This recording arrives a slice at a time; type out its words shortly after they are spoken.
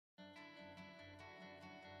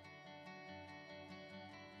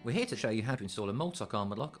We're here to show you how to install a Mul-T-Lock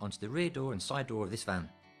Arma-D-Lock onto the rear door and side door of this van.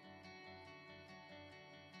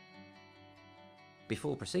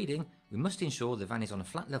 Before proceeding, we must ensure the van is on a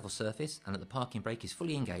flat level surface and that the parking brake is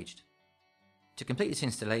fully engaged. To complete this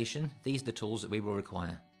installation, these are the tools that we will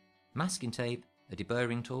require: masking tape, a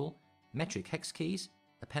deburring tool, metric hex keys,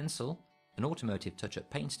 a pencil, an automotive touch-up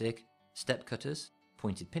paint stick, step cutters,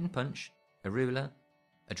 pointed pin punch, a ruler,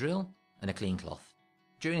 a drill and a clean cloth.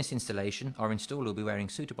 During this installation, our installer will be wearing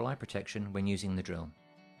suitable eye protection when using the drill.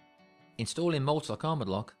 Installing Mul-T-Lock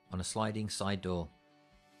Arma-D-Lock on a sliding side door.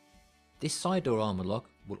 This side door Arma-D-Lock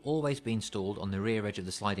will always be installed on the rear edge of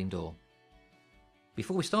the sliding door.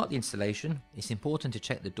 Before we start the installation, it's important to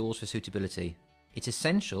check the doors for suitability. It's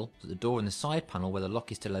essential that the door and the side panel where the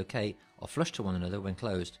lock is to locate are flush to one another when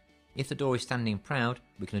closed. If the door is standing proud,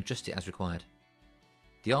 we can adjust it as required.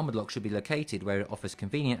 The Arma-D-Lock should be located where it offers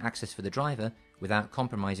convenient access for the driver without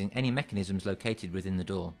compromising any mechanisms located within the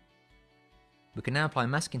door. We can now apply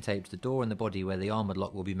masking tape to the door and the body where the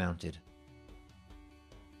Arma-D-Lock will be mounted.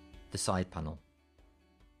 The side panel.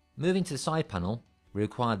 Moving to the side panel, we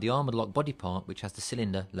require the Arma-D-Lock body part which has the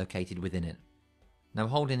cylinder located within it. Now,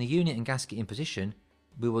 holding the unit and gasket in position,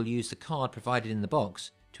 we will use the card provided in the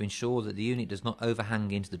box to ensure that the unit does not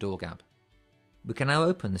overhang into the door gap. We can now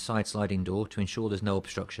open the side sliding door to ensure there's no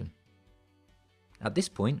obstruction. At this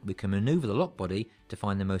point, we can manoeuvre the lock body to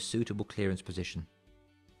find the most suitable clearance position.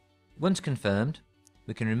 Once confirmed,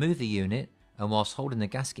 we can remove the unit and, whilst holding the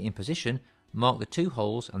gasket in position, mark the 2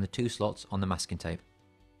 holes and the 2 slots on the masking tape.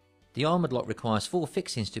 The Arma-D-Lock requires 4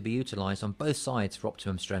 fixings to be utilised on both sides for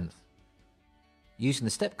optimum strength. Using the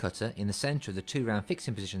step cutter in the centre of the 2 round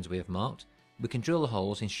fixing positions we have marked, we can drill the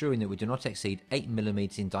holes, ensuring that we do not exceed 8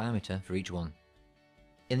 mm in diameter for each one.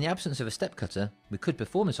 In the absence of a step cutter, we could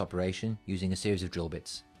perform this operation using a series of drill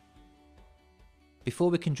bits. Before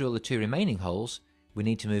we can drill the 2 remaining holes, we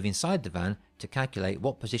need to move inside the van to calculate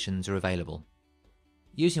what positions are available.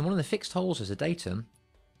 Using one of the fixed holes as a datum,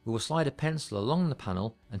 we will slide a pencil along the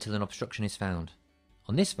panel until an obstruction is found.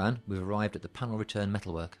 On this van, we've arrived at the panel return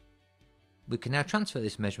metalwork. We can now transfer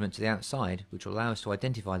this measurement to the outside, which will allow us to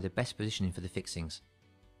identify the best positioning for the fixings.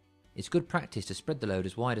 It's good practice to spread the load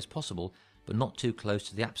as wide as possible, but not too close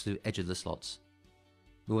to the absolute edge of the slots.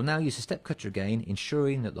 We will now use the step cutter again,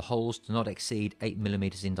 ensuring that the holes do not exceed 8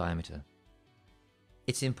 mm in diameter.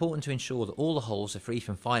 It's important to ensure that all the holes are free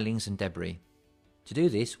from filings and debris. To do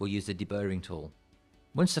this, we'll use the deburring tool.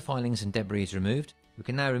 Once the filings and debris is removed, we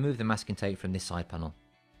can now remove the masking tape from this side panel.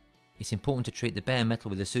 It's important to treat the bare metal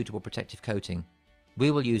with a suitable protective coating. We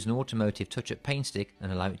will use an automotive touch-up paint stick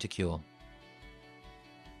and allow it to cure.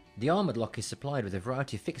 The Arma-D-Lock is supplied with a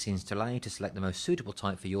variety of fixings to allow you to select the most suitable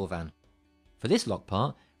type for your van. For this lock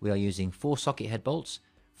part, we are using 4 socket head bolts,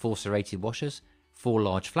 4 serrated washers, 4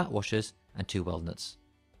 large flat washers and 2 weld nuts.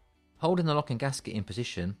 Holding the lock and gasket in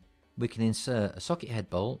position, we can insert a socket head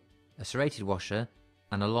bolt, a serrated washer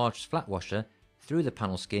and a large flat washer through the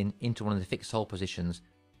panel skin into one of the fixed hole positions,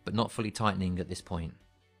 but not fully tightening at this point.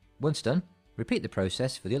 Once done, repeat the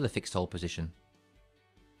process for the other fixed hole position.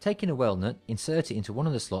 Taking a weld nut, insert it into one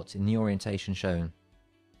of the slots in the orientation shown.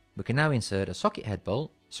 We can now insert a socket head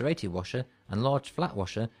bolt, serrated washer and large flat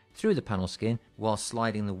washer through the panel skin while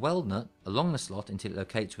sliding the weld nut along the slot until it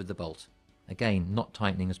locates with the bolt. Again, not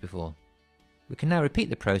tightening as before. We can now repeat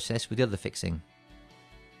the process with the other fixing.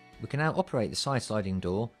 We can now operate the side sliding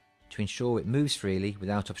door to ensure it moves freely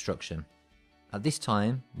without obstruction. At this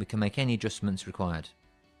time, we can make any adjustments required.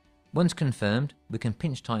 Once confirmed, we can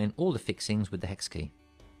pinch tighten all the fixings with the hex key.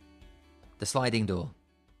 The sliding door.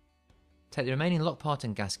 Take the remaining lock part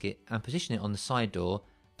and gasket and position it on the side door,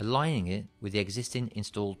 aligning it with the existing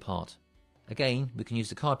installed part. Again, we can use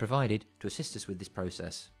the card provided to assist us with this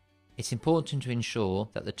process. It's important to ensure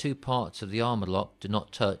that the 2 parts of the Arma-D-Lock do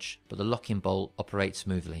not touch, but the locking bolt operates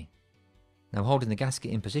smoothly. Now, holding the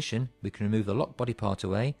gasket in position, we can remove the lock body part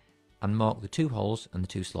away and mark the 2 holes and the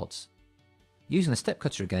 2 slots. Using the step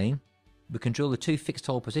cutter again, we can drill the 2 fixed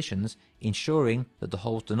hole positions, ensuring that the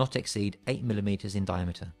holes do not exceed 8 mm in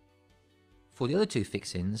diameter. For the other 2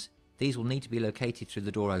 fixings, these will need to be located through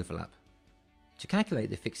the door overlap. To calculate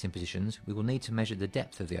the fixing positions, we will need to measure the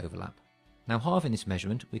depth of the overlap. Now, halving this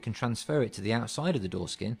measurement, we can transfer it to the outside of the door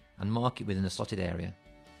skin and mark it within the slotted area.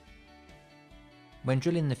 When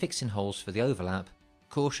drilling the fixing holes for the overlap,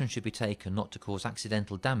 caution should be taken not to cause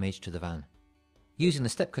accidental damage to the van. Using the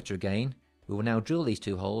step cutter again, we will now drill these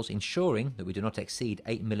 2 holes, ensuring that we do not exceed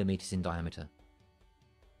 8 mm in diameter.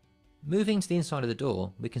 Moving to the inside of the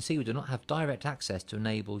door, we can see we do not have direct access to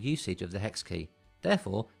enable usage of the hex key.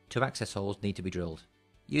 Therefore, 2 access holes need to be drilled.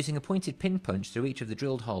 Using a pointed pin punch through each of the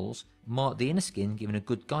drilled holes, mark the inner skin, giving a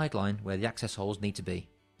good guideline where the access holes need to be.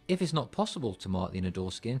 If it's not possible to mark the inner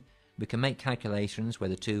door skin, we can make calculations where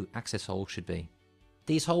the two access holes should be.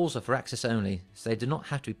 These holes are for access only, so they do not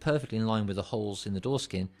have to be perfectly in line with the holes in the door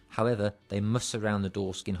skin, however they must surround the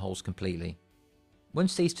door skin holes completely.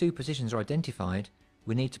 Once these two positions are identified,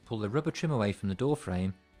 we need to pull the rubber trim away from the door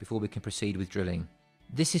frame before we can proceed with drilling.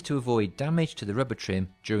 This is to avoid damage to the rubber trim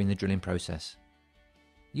during the drilling process.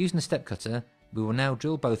 Using the step cutter, we will now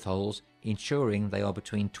drill both holes, ensuring they are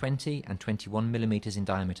between 20 and 21 mm in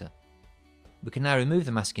diameter. We can now remove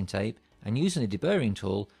the masking tape and, using a deburring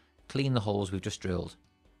tool, clean the holes we've just drilled,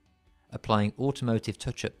 applying automotive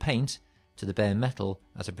touch-up paint to the bare metal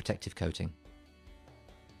as a protective coating.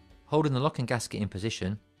 Holding the lock and gasket in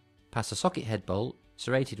position, pass a socket head bolt,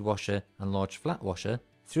 serrated washer and large flat washer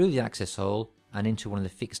through the access hole and into one of the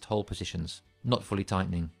fixed hole positions, not fully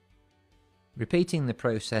tightening. Repeating the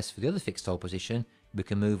process for the other fixed hole position, we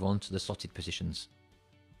can move on to the slotted positions.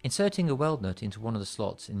 Inserting a weld nut into one of the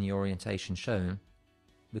slots in the orientation shown,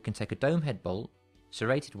 we can take a dome head bolt,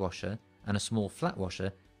 serrated washer and a small flat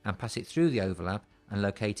washer and pass it through the overlap and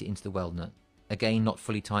locate it into the weld nut, again not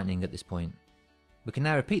fully tightening at this point. We can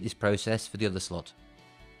now repeat this process for the other slot.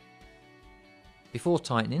 Before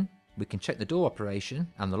tightening, we can check the door operation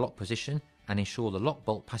and the lock position and ensure the lock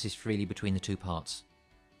bolt passes freely between the two parts.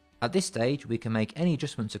 At this stage, we can make any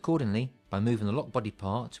adjustments accordingly by moving the lock body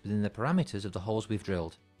part within the parameters of the holes we've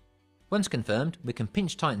drilled. Once confirmed, we can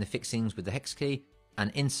pinch tighten the fixings with the hex key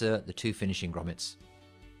and insert the two finishing grommets.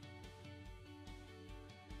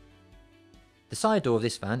 The side door of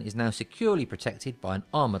this van is now securely protected by an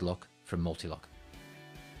ArmaDLock from Mul-T-Lock.